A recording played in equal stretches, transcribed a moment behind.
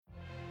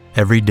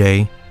Every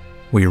day,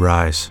 we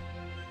rise,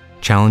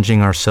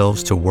 challenging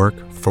ourselves to work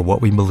for what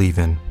we believe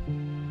in.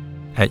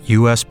 At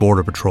U.S.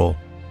 Border Patrol,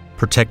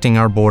 protecting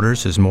our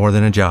borders is more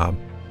than a job.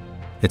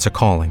 It's a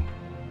calling.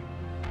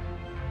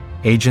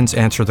 Agents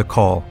answer the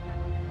call,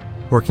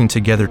 working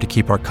together to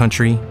keep our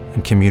country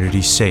and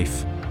communities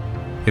safe.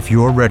 If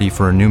you're ready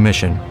for a new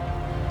mission,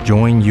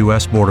 join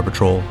U.S. Border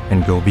Patrol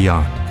and go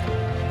beyond.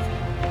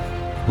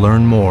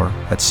 Learn more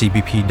at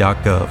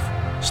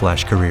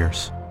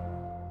cbp.gov/careers.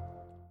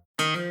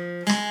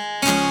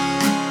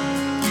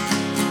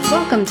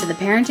 Welcome to the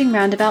Parenting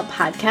Roundabout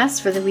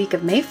podcast for the week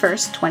of May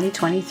 1st,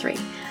 2023.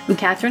 I'm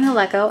Catherine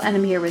Haleko, and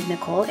I'm here with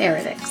Nicole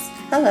Eridix.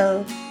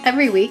 Hello.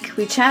 Every week,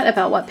 we chat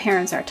about what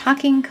parents are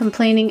talking,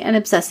 complaining, and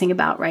obsessing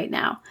about right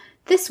now.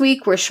 This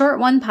week, we're short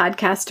one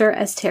podcaster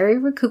as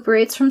Terri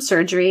recuperates from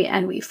surgery,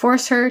 and we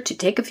force her to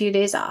take a few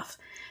days off.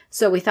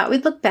 So we thought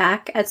we'd look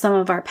back at some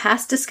of our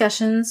past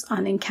discussions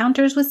on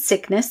encounters with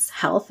sickness,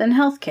 health, and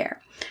healthcare.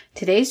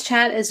 Today's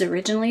chat is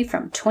originally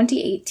from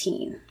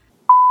 2018.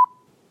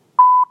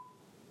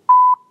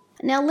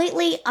 Now,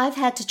 lately, I've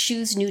had to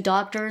choose new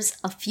doctors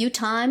a few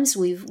times.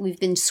 We've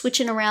been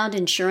switching around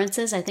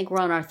insurances. I think we're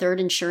on our third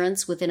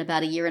insurance within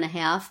about a year and a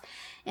half,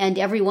 and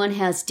everyone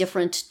has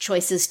different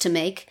choices to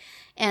make.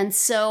 And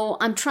so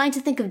I'm trying to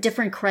think of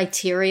different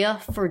criteria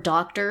for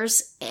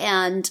doctors,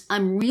 and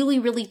I'm really,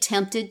 really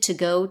tempted to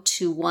go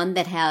to one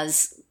that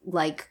has,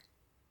 like,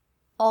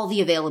 all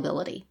the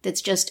availability. That's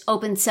just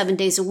open 7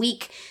 days a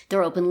week.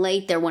 They're open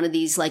late. They're one of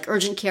these like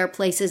urgent care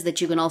places that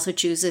you can also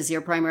choose as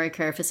your primary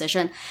care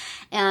physician.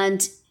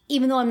 And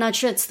even though I'm not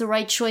sure it's the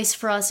right choice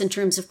for us in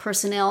terms of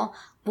personnel,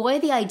 boy,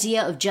 the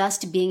idea of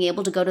just being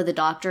able to go to the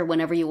doctor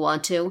whenever you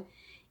want to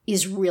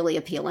is really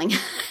appealing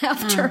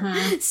after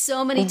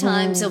so many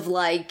times of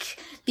like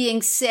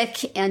being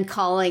sick and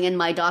calling and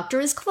my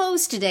doctor is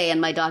closed today and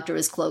my doctor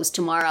is closed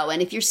tomorrow.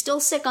 And if you're still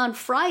sick on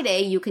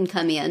Friday, you can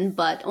come in,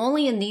 but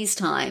only in these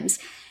times.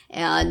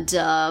 And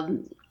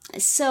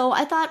so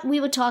I thought we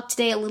would talk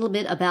today a little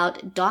bit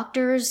about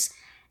doctors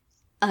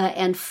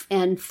and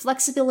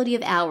flexibility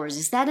of hours.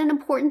 Is that an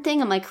important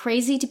thing? Am I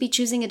crazy to be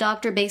choosing a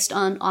doctor based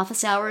on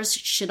office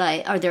hours?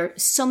 Are there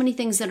so many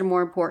things that are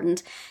more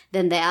important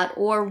than that?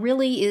 Or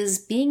really is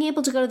being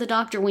able to go to the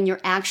doctor when you're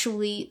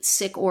actually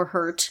sick or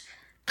hurt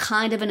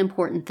kind of an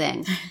important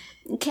thing?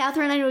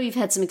 Catherine, I know you've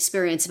had some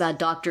experience about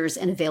doctors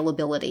and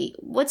availability.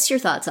 What's your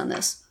thoughts on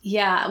this?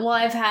 Yeah, well,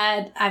 I've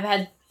had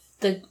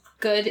the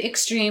good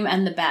extreme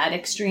and the bad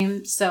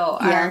extreme. So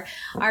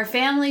our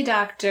family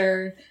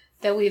doctor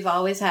that we've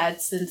always had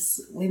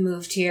since we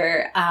moved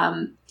here,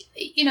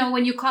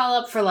 when you call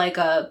up for like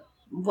a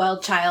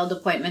child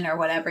appointment or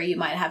whatever, you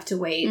might have to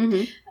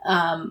wait.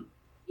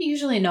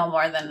 Usually no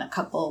more than a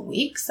couple of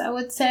weeks, I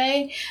would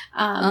say.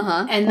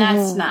 And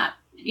that's not,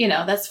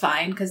 that's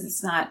fine because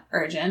it's not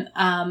urgent.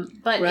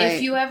 But right.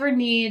 if you ever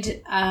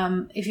need,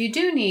 if you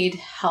do need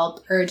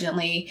help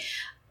urgently,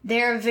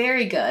 they're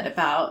very good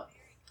about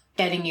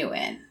getting you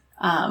in.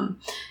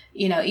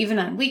 Even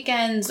on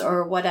weekends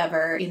or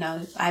whatever,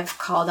 I've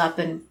called up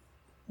and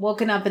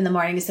woken up in the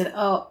morning and said,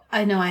 oh,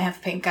 I know I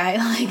have pink eye.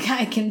 Like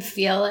I can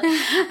feel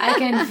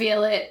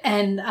it.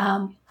 And,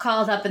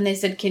 called up and they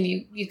said,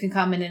 you can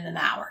come in an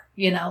hour,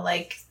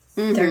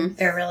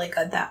 they're really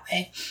good that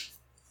way.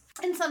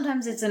 And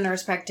sometimes it's a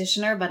nurse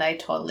practitioner, but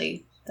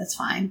that's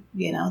fine.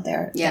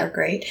 They're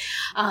great.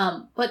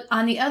 But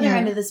on the other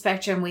end of the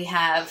spectrum, we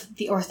have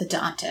the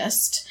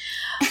orthodontist,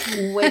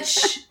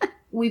 which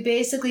we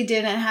basically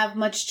didn't have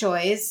much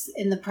choice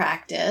in the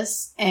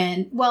practice.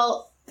 And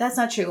well, that's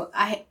not true.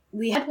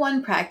 We had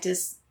one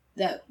practice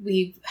that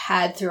we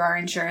had through our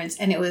insurance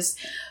and it was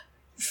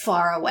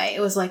far away. It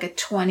was like a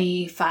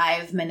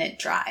 25-minute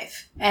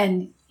drive.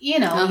 And, you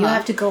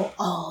have to go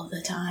all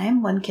the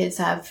time when kids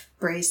have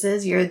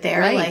braces. You're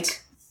there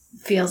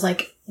feels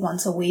like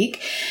once a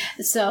week.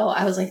 So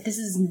I was like, this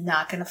is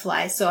not going to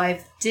fly. So I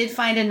did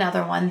find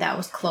another one that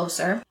was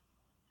closer.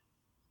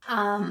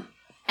 And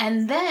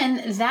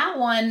then that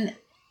one,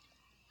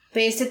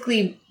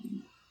 basically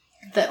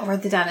the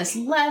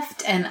orthodontist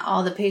left and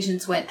all the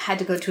patients had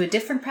to go to a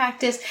different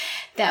practice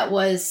that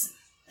was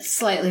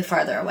slightly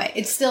farther away.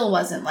 It still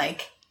wasn't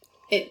like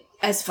it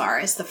as far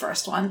as the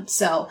first one.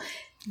 So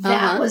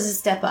that was a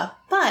step up.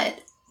 But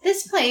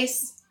this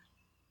place,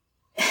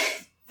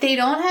 they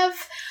don't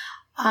have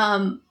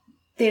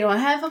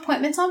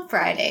appointments on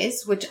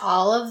Fridays, which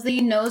all of the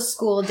no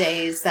school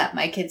days that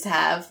my kids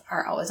have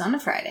are always on a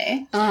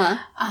Friday.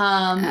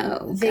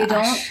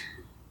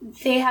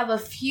 They have a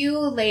few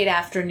late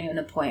afternoon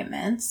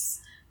appointments.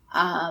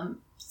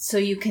 So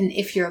you can,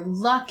 if you're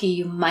lucky,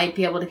 you might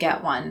be able to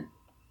get one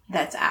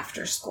that's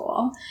after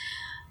school.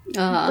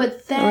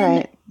 But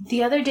then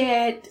the other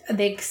day,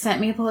 they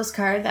sent me a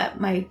postcard that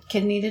my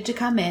kid needed to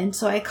come in.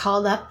 So I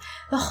called up.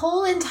 The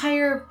whole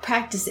entire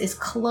practice is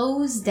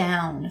closed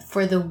down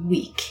for the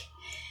week.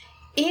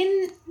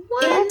 In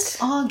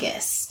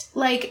August.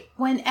 Like,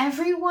 when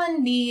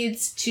everyone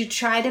needs to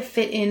try to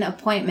fit in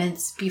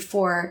appointments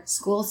before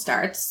school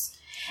starts.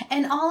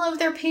 And all of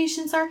their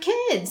patients are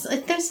kids.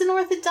 Like, there's an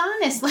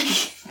orthodontist.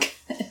 Like,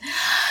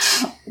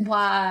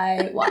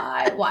 Why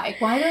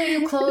don't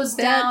you close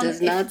down? That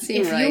does not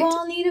seem right. If you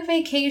all need a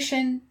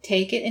vacation,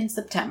 take it in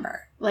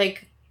September.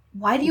 Like,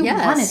 why do you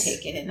want to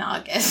take it in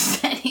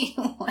August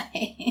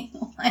anyway?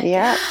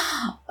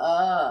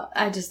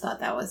 I just thought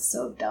that was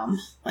so dumb.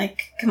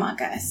 Like, come on,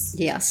 guys.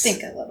 Yes.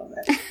 Think a little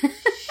bit.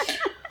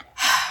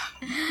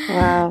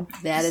 Wow.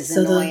 That is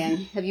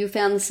annoying. Have you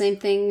found the same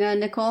thing,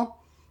 Nicole?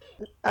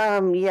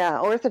 Yeah,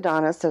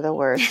 orthodontists are the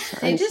worst.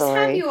 They just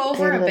have you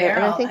over a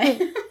barrel.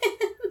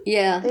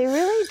 Yeah. They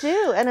really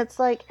do. And it's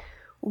like,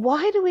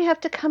 why do we have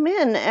to come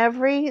in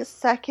every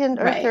second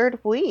or third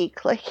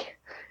week? Like,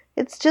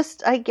 it's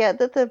just, I get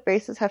that the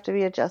braces have to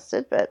be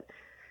adjusted, but,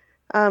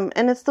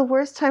 and it's the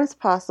worst times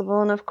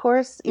possible. And of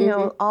course, you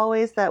know,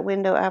 always that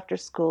window after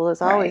school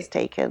is always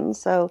taken.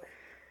 So,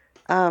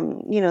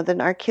 you know,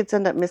 then our kids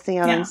end up missing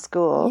out on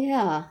school.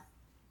 Yeah.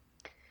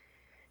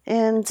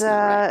 And,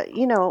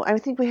 you know, I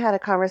think we had a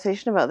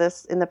conversation about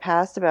this in the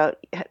past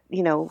about,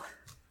 you know,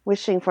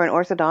 wishing for an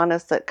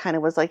orthodontist that kind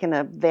of was like in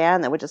a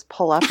van that would just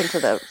pull up into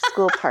the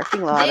school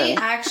parking lot. They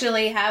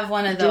actually have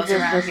one of those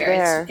around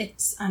here.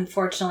 It's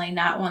unfortunately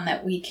not one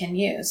that we can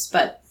use,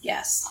 but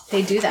yes,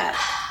 they do that.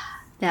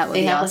 That would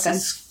be awesome.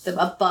 Like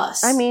a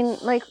bus. I mean,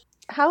 like,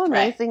 how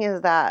amazing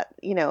is that,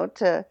 you know,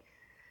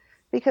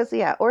 because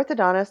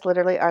orthodontists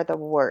literally are the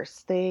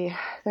worst.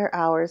 Their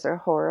hours are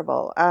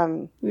horrible.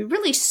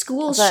 Really,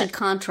 schools should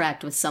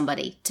contract with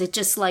somebody to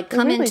just like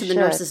come into the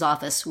nurse's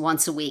office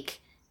once a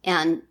week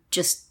and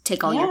just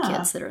take all your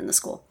kids that are in the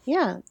school.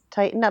 Yeah,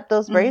 tighten up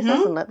those braces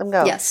and let them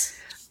go. Yes.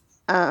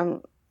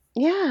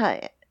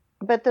 Yeah,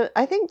 but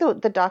I think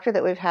the doctor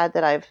that we've had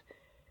that I've,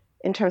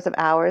 in terms of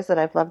hours, that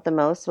I've loved the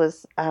most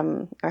was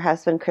our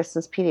husband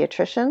Kristen's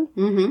pediatrician.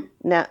 Mm-hmm.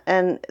 Now,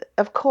 and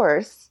of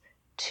course,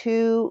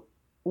 2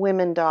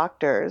 women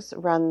doctors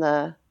run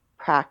the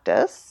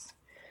practice,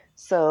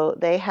 so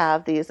they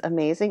have these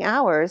amazing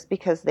hours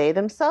because they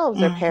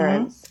themselves are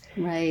parents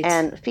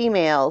and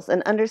females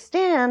and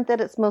understand that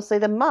it's mostly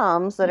the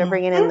moms that are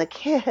bringing in the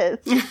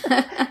kids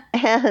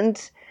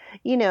and,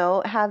 you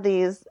know, have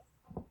these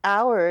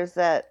hours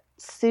that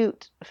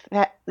suit,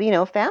 you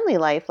know, family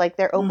life. Like,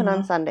 they're open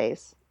on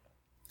Sundays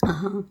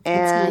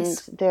and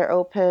they're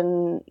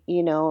open,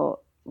 you know,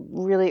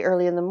 really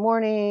early in the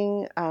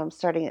morning,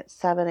 starting at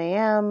 7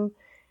 a.m.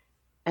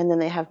 And then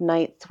they have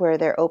nights where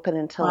they're open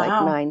until like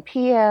 9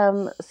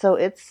 p.m. So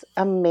it's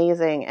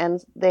amazing.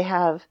 And they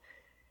have,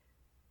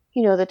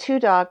 you know, the 2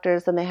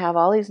 doctors, and they have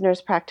all these nurse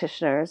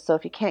practitioners. So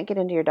if you can't get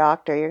into your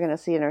doctor, you're going to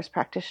see a nurse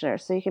practitioner.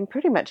 So you can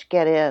pretty much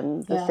get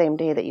in the same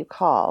day that you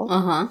call.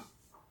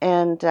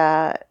 And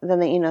then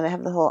they, you know, they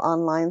have the whole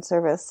online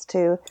service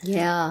too.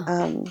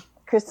 Yeah.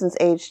 Kristen's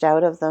aged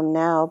out of them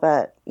now,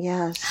 but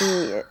yeah,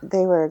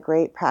 they were a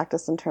great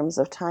practice in terms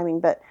of timing.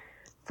 But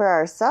for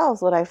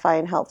ourselves, what I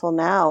find helpful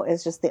now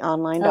is just the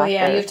online doctor. Oh,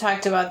 yeah, you've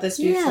talked about this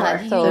before. Yeah,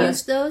 have you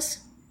used those?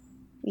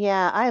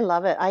 Yeah, I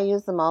love it. I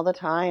use them all the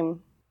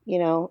time. You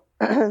know,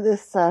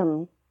 this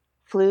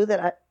flu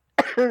that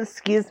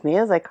excuse me,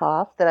 as I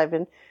cough, that I've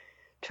been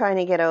trying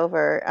to get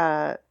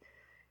over,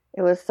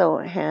 it was so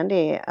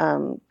handy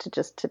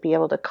to be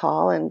able to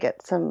call and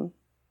get some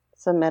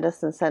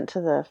medicine sent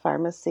to the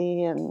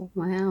pharmacy. And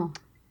wow.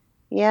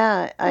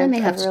 Yeah. I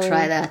may have to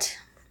try that.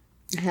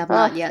 I have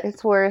not yet.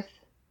 It's worth...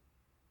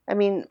 I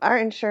mean, our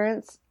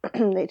insurance,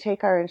 they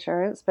take our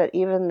insurance, but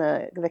even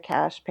the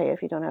cash pay,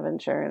 if you don't have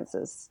insurance,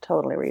 is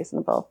totally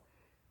reasonable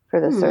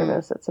for the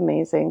service. It's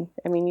amazing.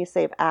 I mean, you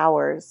save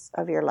hours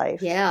of your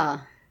life. Yeah.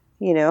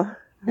 You know,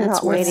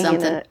 that's not waiting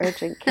in an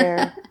urgent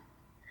care.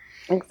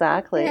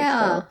 Exactly.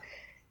 Yeah.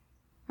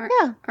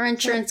 So, our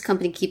insurance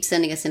company keeps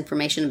sending us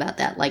information about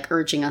that, like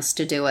urging us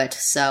to do it.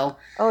 So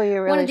you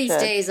really one of these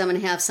days I'm going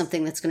to have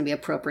something that's going to be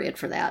appropriate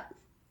for that.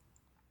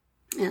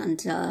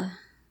 And,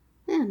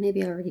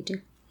 maybe I already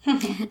do.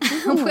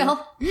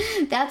 Well,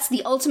 that's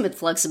the ultimate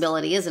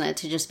flexibility, isn't it?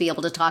 To just be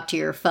able to talk to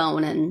your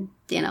phone and,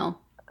 you know,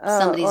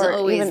 somebody's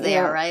always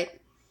there, right?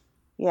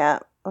 Yeah,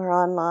 or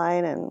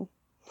online and,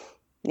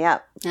 yeah.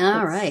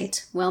 All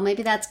right. Well,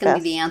 maybe that's going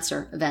to be the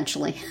answer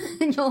eventually.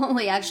 You'll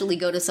only actually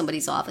go to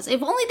somebody's office.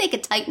 If only they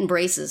could tighten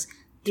braces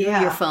through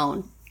your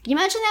phone. Can you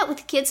imagine that with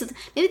the kids?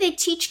 Maybe they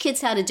teach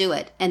kids how to do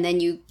it, and then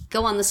you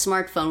go on the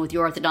smartphone with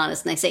your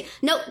orthodontist and they say,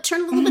 no,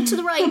 turn a little bit to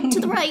the right, to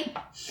the right.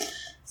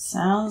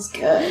 Sounds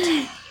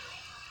good.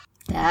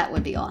 That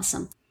would be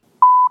awesome.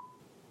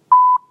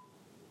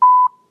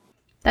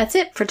 That's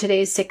it for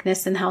today's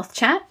Sickness and Health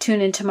Chat.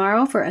 Tune in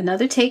tomorrow for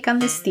another take on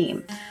this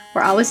theme.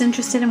 We're always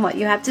interested in what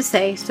you have to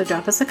say, so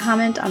drop us a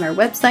comment on our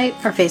website,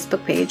 our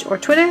Facebook page, or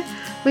Twitter,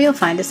 where you'll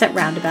find us at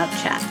Roundabout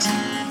Chat.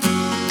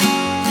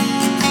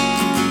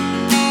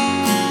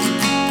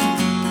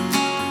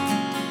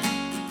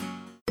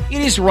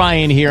 It is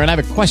Ryan here, and I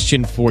have a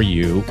question for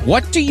you.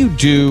 What do you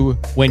do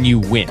when you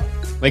win?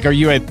 Like, are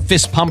you a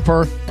fist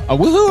pumper, a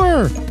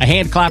woo-hooer, a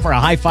hand clapper, a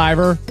high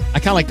fiver? I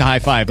kind of like the high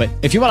five, but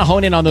if you want to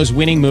hone in on those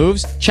winning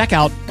moves, check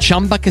out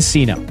Chumba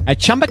Casino. At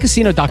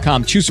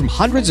ChumbaCasino.com, choose from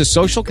hundreds of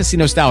social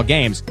casino style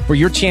games for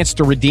your chance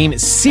to redeem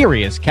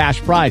serious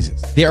cash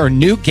prizes. There are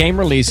new game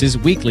releases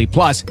weekly,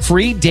 plus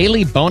free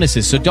daily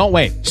bonuses. So don't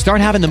wait. Start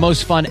having the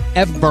most fun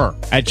ever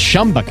at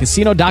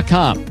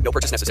ChumbaCasino.com. No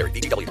purchase necessary.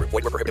 VGW Group.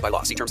 Void where prohibited by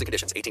law. See terms and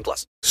conditions.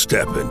 18+.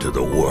 Step into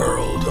the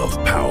world of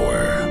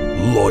power,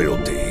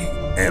 loyalty,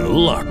 and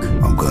luck.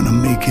 I'm gonna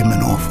make him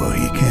an offer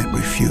he can't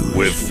refuse.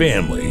 With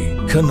family,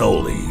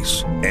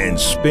 cannolis, and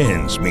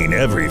spins mean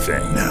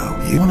everything. Now,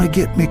 you wanna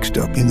get mixed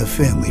up in the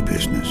family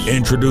business.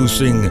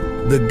 Introducing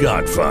The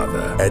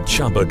Godfather at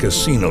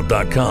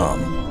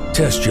ChumbaCasino.com.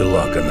 Test your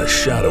luck in the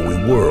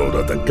shadowy world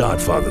of The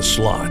Godfather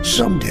slot.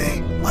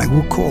 Someday, I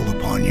will call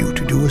upon you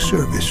to do a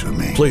service for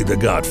me. Play The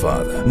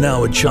Godfather,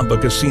 now at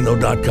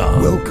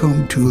ChumbaCasino.com.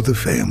 Welcome to the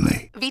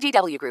family.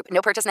 VGW Group.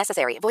 No purchase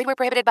necessary. Void where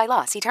prohibited by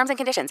law. See terms and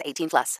conditions. 18+.